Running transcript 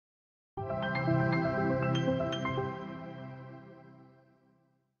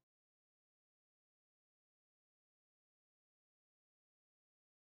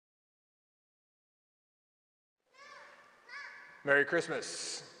Merry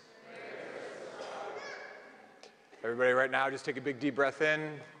Christmas. Everybody right now, just take a big deep breath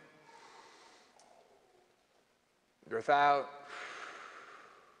in. Breath out.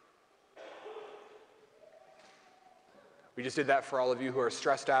 We just did that for all of you who are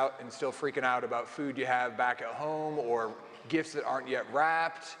stressed out and still freaking out about food you have back at home or gifts that aren't yet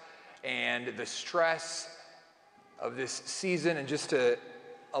wrapped and the stress of this season, and just to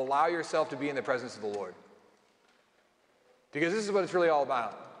allow yourself to be in the presence of the Lord. Because this is what it's really all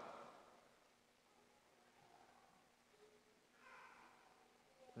about.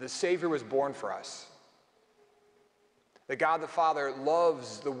 The Savior was born for us. That God the Father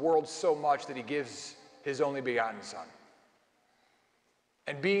loves the world so much that he gives his only begotten Son.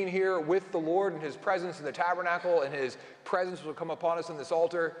 And being here with the Lord and his presence in the tabernacle, and his presence will come upon us on this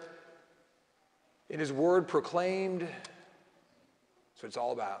altar, in his word proclaimed, that's what it's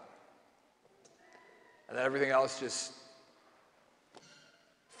all about. And then everything else just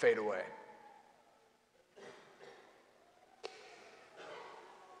fade away.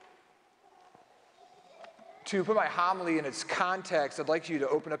 To put my homily in its context, I'd like you to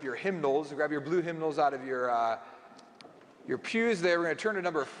open up your hymnals, grab your blue hymnals out of your pews there. We're going to turn to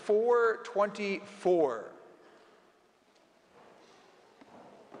number 424.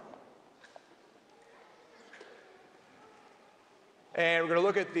 And we're going to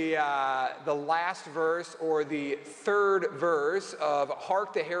look at the last verse, or the third verse of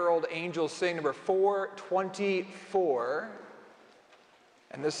Hark the Herald Angels Sing, number 424.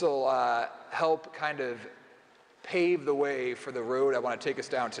 And this will help kind of pave the way for the road I want to take us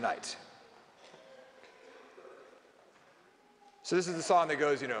down tonight. So this is the song that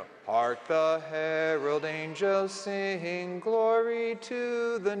goes, Hark the herald angels sing, glory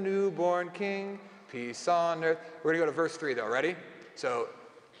to the newborn King, peace on earth. We're going to go to verse 3 though, ready? So,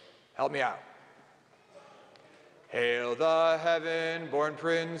 help me out. Hail the heaven-born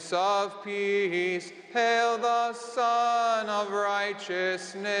Prince of Peace, hail the Son of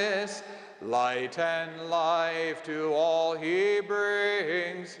Righteousness, light and life to all he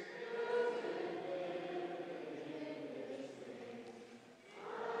brings.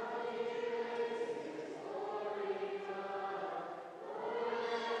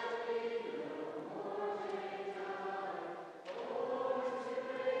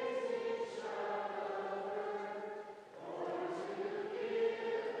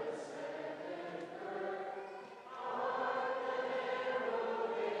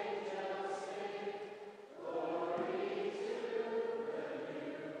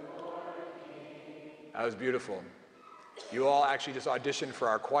 That was beautiful. You all actually just auditioned for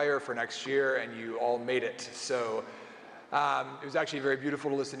our choir for next year, and you all made it. So it was actually very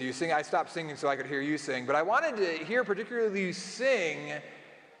beautiful to listen to you sing. I stopped singing so I could hear you sing, but I wanted to hear particularly you sing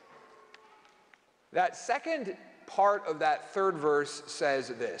that second part of that third verse. Says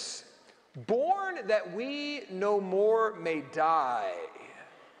this: born that we no more may die,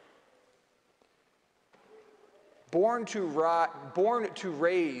 born to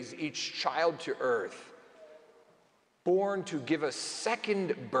raise each child to earth, born to give a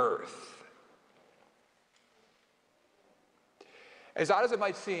second birth. As odd as it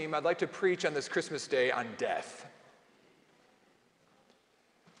might seem, I'd like to preach on this Christmas day on death.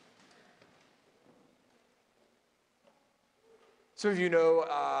 Some of you know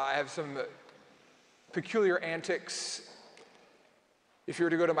I have some peculiar antics. If you were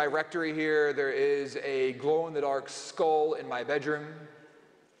to go to my rectory here, there is a glow-in-the-dark skull in my bedroom.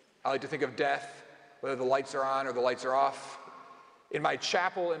 I like to think of death, whether the lights are on or the lights are off. In my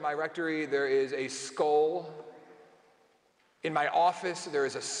chapel, in my rectory, there is a skull. In my office, there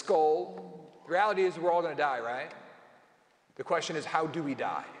is a skull. The reality is we're all going to die, right? The question is, how do we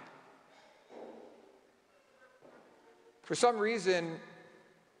die? For some reason,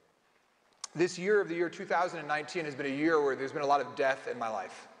 this year of the year 2019 has been a year where there's been a lot of death in my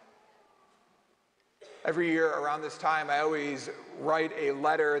life. Every year around this time, I always write a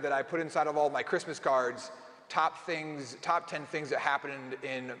letter that I put inside of all my Christmas cards, top 10 things that happened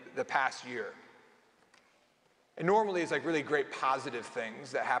in the past year. And normally it's like really great positive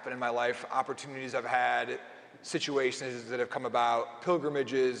things that happen in my life, opportunities I've had, situations that have come about,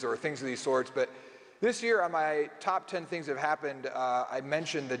 pilgrimages or things of these sorts. But this year on my top 10 things that have happened, I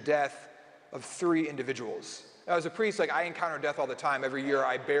mentioned the death of 3 individuals. Now, as a priest, I encounter death all the time. Every year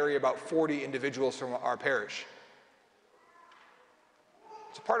I bury about 40 individuals from our parish.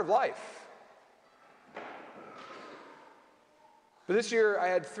 It's a part of life. But this year I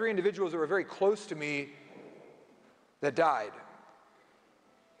had 3 individuals that were very close to me that died.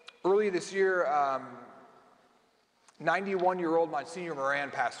 Early this year, 91-year-old Monsignor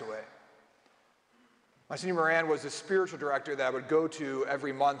Moran passed away. Monsignor Moran was the spiritual director that I would go to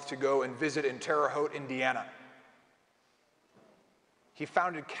every month to go and visit in Terre Haute, Indiana. He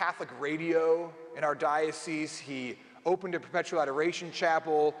founded Catholic radio in our diocese. He opened a perpetual adoration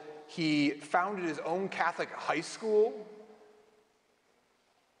chapel. He founded his own Catholic high school.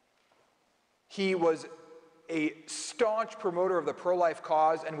 He was a staunch promoter of the pro-life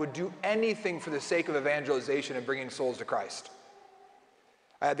cause and would do anything for the sake of evangelization and bringing souls to Christ.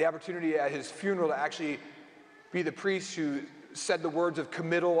 I had the opportunity at his funeral to actually be the priest who said the words of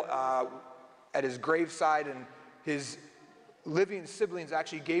committal at his graveside, and his living siblings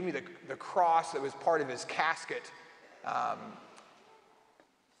actually gave me the cross that was part of his casket. A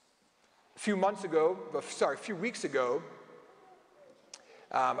few weeks ago,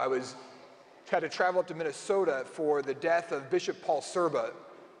 I had to travel up to Minnesota for the death of Bishop Paul Serba,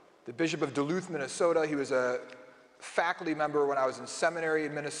 the Bishop of Duluth, Minnesota. He was a faculty member when I was in seminary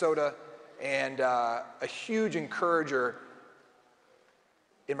in Minnesota, and a huge encourager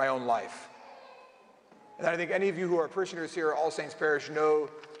in my own life. And I think any of you who are parishioners here at All Saints Parish know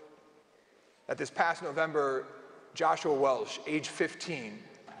that this past November, Joshua Welsh, age 15,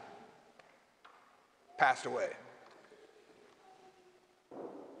 passed away.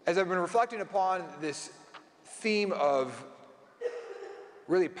 As I've been reflecting upon this theme of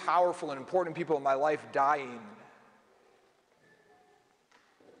really powerful and important people in my life dying,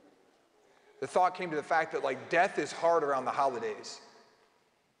 the thought came to the fact that death is hard around the holidays.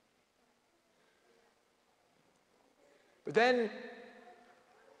 But then,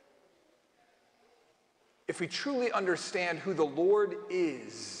 if we truly understand who the Lord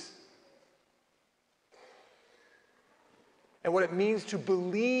is and what it means to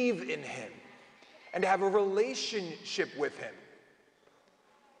believe in him and to have a relationship with him,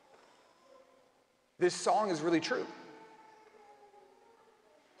 this song is really true.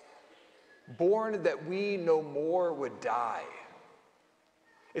 Born that we no more would die.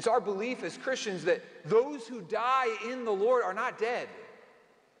 It's our belief as Christians that those who die in the Lord are not dead,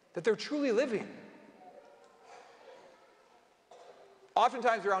 that they're truly living.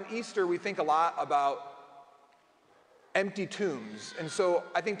 Oftentimes around Easter, we think a lot about empty tombs, and so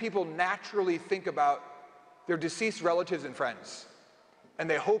I think people naturally think about their deceased relatives and friends, and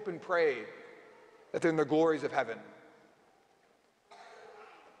they hope and pray that they're in the glories of heaven.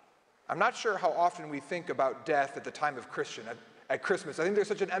 I'm not sure how often we think about death at the time of at Christmas. I think there's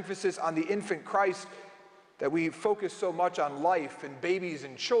such an emphasis on the infant Christ that we focus so much on life and babies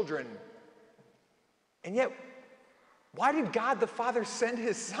and children. And yet, why did God the Father send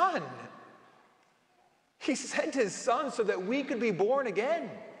his Son? He sent his Son so that we could be born again,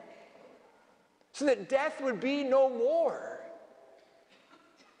 so that death would be no more,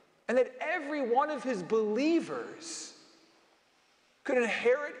 and that every one of his believers could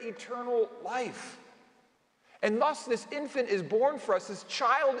inherit eternal life. And thus this infant is born for us, this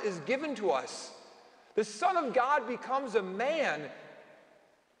child is given to us. The Son of God becomes a man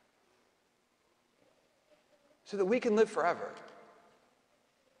so that we can live forever.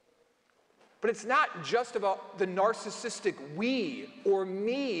 But it's not just about the narcissistic we or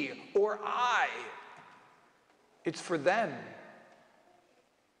me or I. It's for them.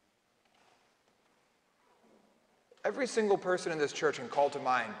 Every single person in this church can call to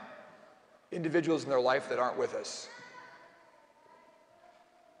mind individuals in their life that aren't with us.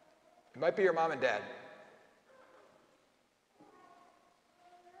 It might be your mom and dad.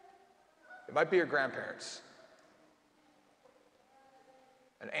 It might be your grandparents,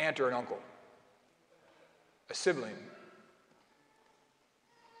 an aunt or an uncle, a sibling.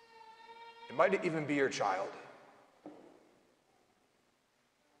 It might even be your child.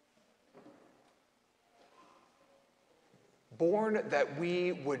 Born that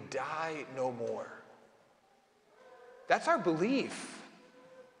we would die no more. That's our belief.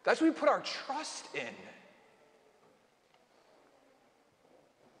 That's what we put our trust in.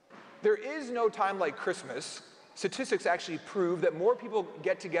 There is no time like Christmas. Statistics actually prove that more people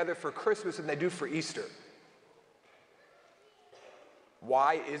get together for Christmas than they do for Easter.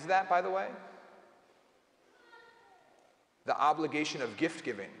 Why is that, by the way? The obligation of gift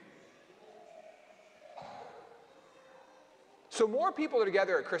giving. So more people are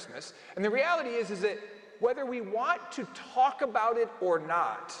together at Christmas, and the reality is that whether we want to talk about it or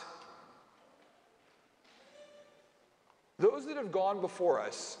not, those that have gone before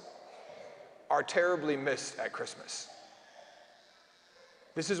us are terribly missed at Christmas.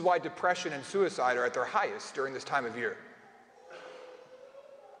 This is why depression and suicide are at their highest during this time of year.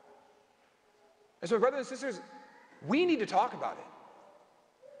 And so, brothers and sisters, we need to talk about it.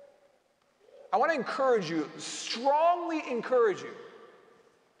 I want to encourage you, strongly encourage you,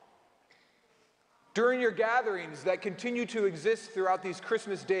 during your gatherings that continue to exist throughout these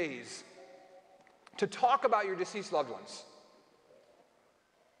Christmas days, to talk about your deceased loved ones.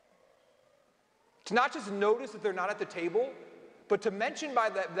 To not just notice that they're not at the table, but to mention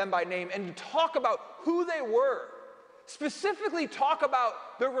them by name and to talk about who they were. Specifically talk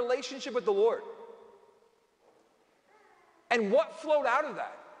about their relationship with the Lord. And what flowed out of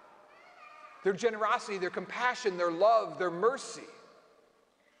that. Their generosity, their compassion, their love, their mercy.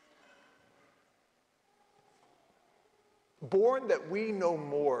 Born that we no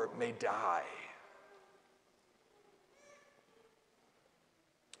more may die.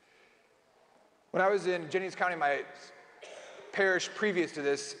 When I was in Jennings County, my parish previous to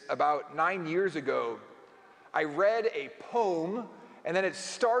this, about 9 years ago, I read a poem, and then it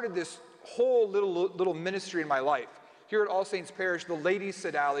started this whole little ministry in my life. Here at All Saints Parish, the Ladies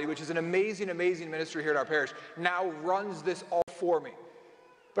Sodality, which is an amazing, amazing ministry here at our parish, now runs this all for me.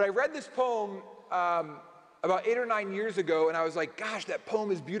 But I read this poem about 8 or 9 years ago, and I was like, gosh, that poem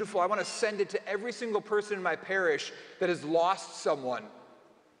is beautiful. I want to send it to every single person in my parish that has lost someone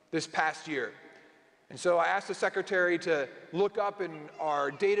this past year. And so I asked the secretary to look up in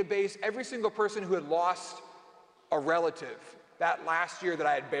our database every single person who had lost a relative that last year that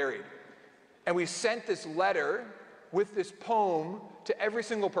I had buried. And we sent this letter with this poem to every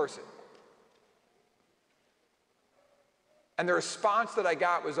single person. And the response that I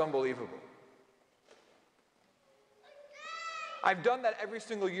got was unbelievable. I've done that every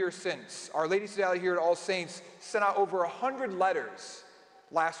single year since. Our Lady Sodality here at All Saints sent out over 100 letters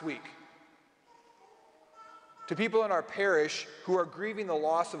last week to people in our parish who are grieving the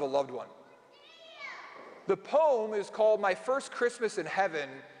loss of a loved one. The poem is called My First Christmas in Heaven,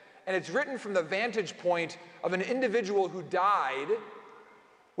 and it's written from the vantage point of an individual who died,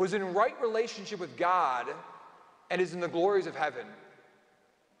 was in right relationship with God, and is in the glories of heaven.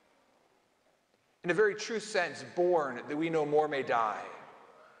 In a very true sense, born that we no more may die.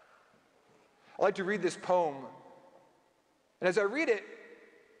 I'd like to read this poem, and as I read it,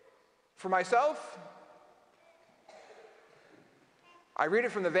 for myself, I read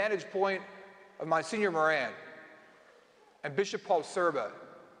it from the vantage point of Monsignor Moran and Bishop Paul Serba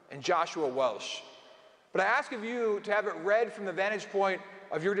and Joshua Welsh. But I ask of you to have it read from the vantage point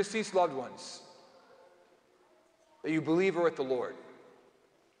of your deceased loved ones that you believe are with the Lord.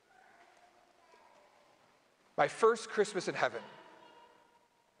 My first Christmas in heaven.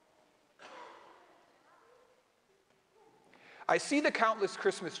 I see the countless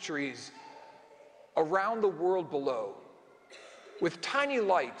Christmas trees around the world below, with tiny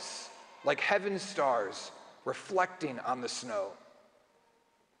lights like heaven's stars reflecting on the snow.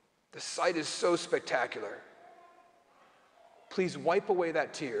 The sight is so spectacular. Please wipe away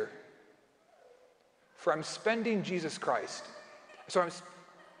that tear, for I'm spending Jesus Christ. I'm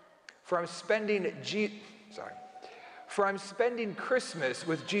spending Christmas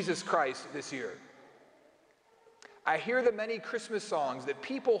with Jesus Christ this year. I hear the many Christmas songs that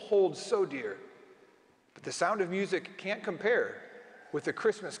people hold so dear, but the sound of music can't compare with the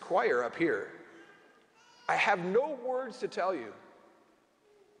Christmas choir up here. I have no words to tell you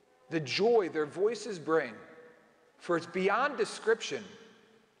the joy their voices bring, for it's beyond description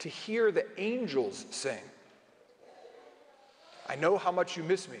to hear the angels sing. I know how much you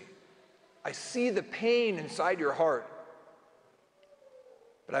miss me. I see the pain inside your heart,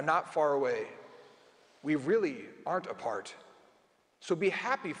 but I'm not far away. We really aren't apart. So be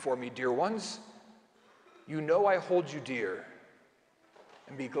happy for me, dear ones. You know I hold you dear.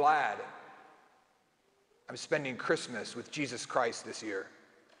 And be glad I'm spending Christmas with Jesus Christ this year.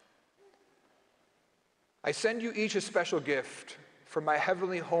 I send you each a special gift from my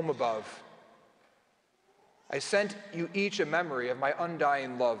heavenly home above. I sent you each a memory of my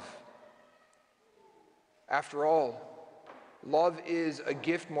undying love. After all, love is a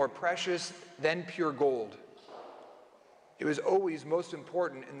gift more precious than pure gold. It was always most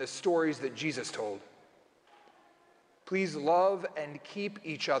important in the stories that Jesus told. Please love and keep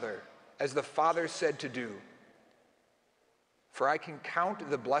each other as the Father said to do. For I can count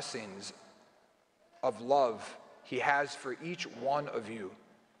the blessings of love he has for each one of you.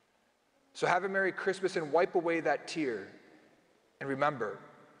 So have a Merry Christmas and wipe away that tear. And remember,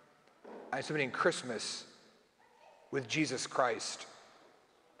 I'm spending Christmas with Jesus Christ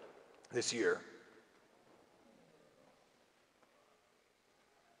this year.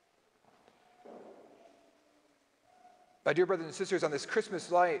 My dear brothers and sisters, on this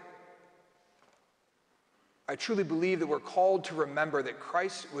Christmas light, I truly believe that we're called to remember that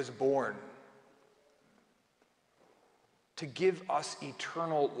Christ was born to give us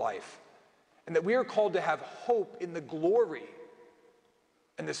eternal life, and that we are called to have hope in the glory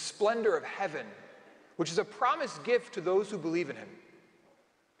and the splendor of heaven which is a promised gift to those who believe in him.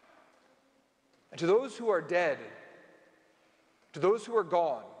 And to those who are dead, to those who are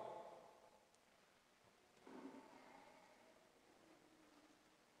gone,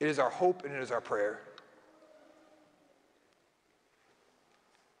 it is our hope and it is our prayer.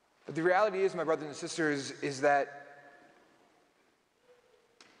 But the reality is, my brothers and sisters, is that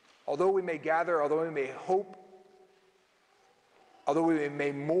although we may gather, although we may hope, although we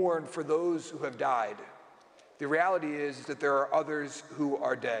may mourn for those who have died, the reality is that there are others who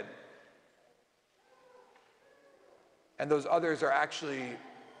are dead. And those others are actually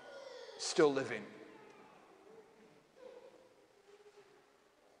still living.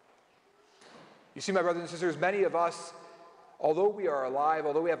 You see, my brothers and sisters, many of us, although we are alive,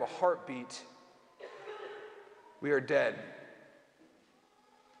 although we have a heartbeat, we are dead.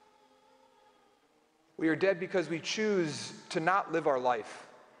 We are dead because we choose to not live our life.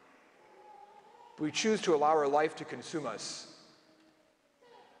 We choose to allow our life to consume us.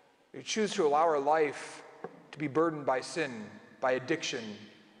 We choose to allow our life to be burdened by sin, by addiction,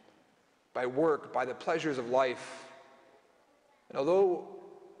 by work, by the pleasures of life. And although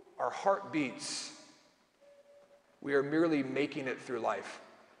our heart beats, we are merely making it through life.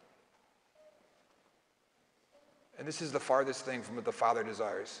 And this is the farthest thing from what the Father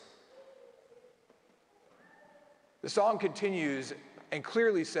desires. The song continues and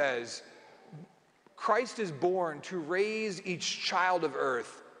clearly says, Christ is born to raise each child of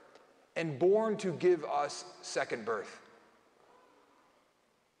earth and born to give us second birth.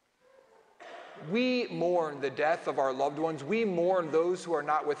 We mourn the death of our loved ones. We mourn those who are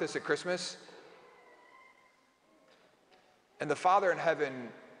not with us at Christmas. And the Father in heaven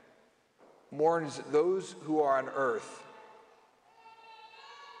mourns those who are on earth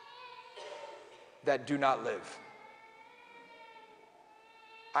that do not live.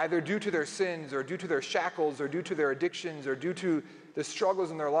 Either due to their sins or due to their shackles or due to their addictions or due to the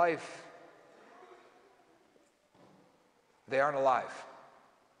struggles in their life, they aren't alive.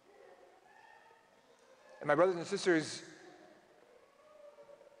 And my brothers and sisters,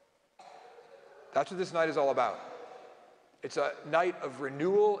 that's what this night is all about. It's a night of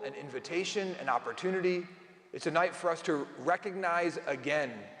renewal and invitation and opportunity. It's a night for us to recognize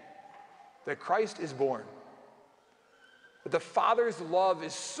again that Christ is born. That the Father's love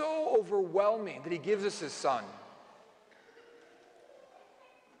is so overwhelming that he gives us his Son.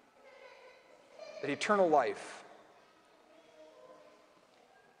 That eternal life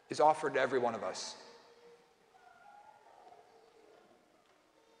is offered to every one of us.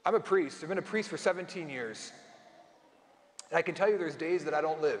 I'm a priest. I've been a priest for 17 years. And I can tell you there's days that I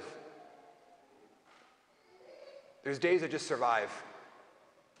don't live. There's days I just survive.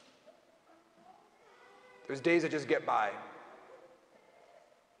 There's days I just get by.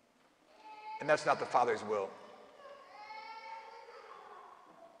 And that's not the Father's will.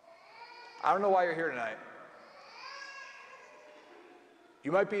 I don't know why you're here tonight.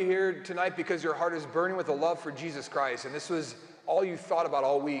 You might be here tonight because your heart is burning with a love for Jesus Christ, and this was all you thought about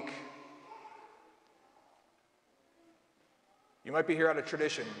all week. You might be here out of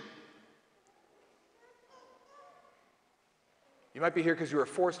tradition. You might be here because you were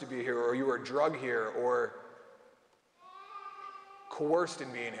forced to be here, or you were drugged here, or coerced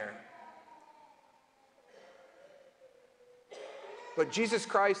in being here. But Jesus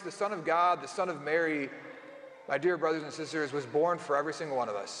Christ, the Son of God, the Son of Mary, my dear brothers and sisters, was born for every single one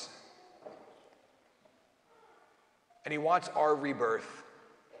of us. And he wants our rebirth.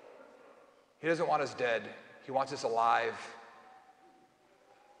 He doesn't want us dead. He wants us alive.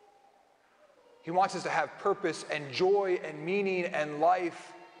 He wants us to have purpose and joy and meaning and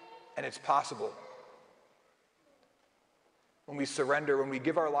life, and it's possible. When we surrender, when we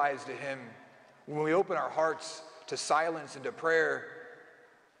give our lives to him, when we open our hearts to silence and to prayer,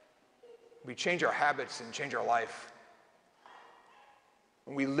 we change our habits and change our life.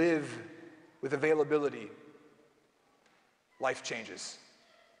 When we live with availability, life changes.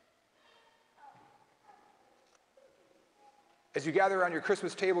 As you gather around your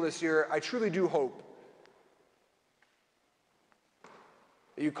Christmas table this year, I truly do hope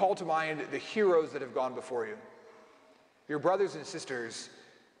that you call to mind the heroes that have gone before you, your brothers and sisters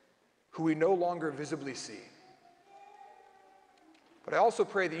who we no longer visibly see. But I also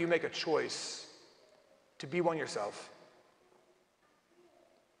pray that you make a choice to be one yourself,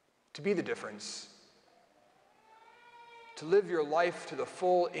 to be the difference, to live your life to the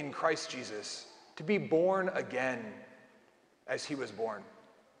full in Christ Jesus, to be born again as he was born,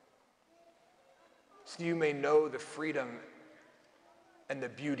 so you may know the freedom and the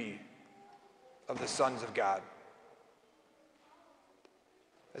beauty of the sons of God.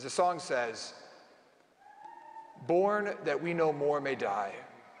 As the song says, Born that we no more may die,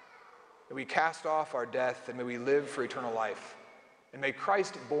 that we cast off our death and may we live for eternal life. And may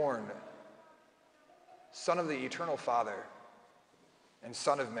Christ born, Son of the eternal Father and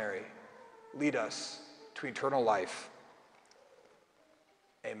Son of Mary, lead us to eternal life.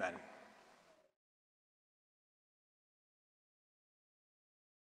 Amen.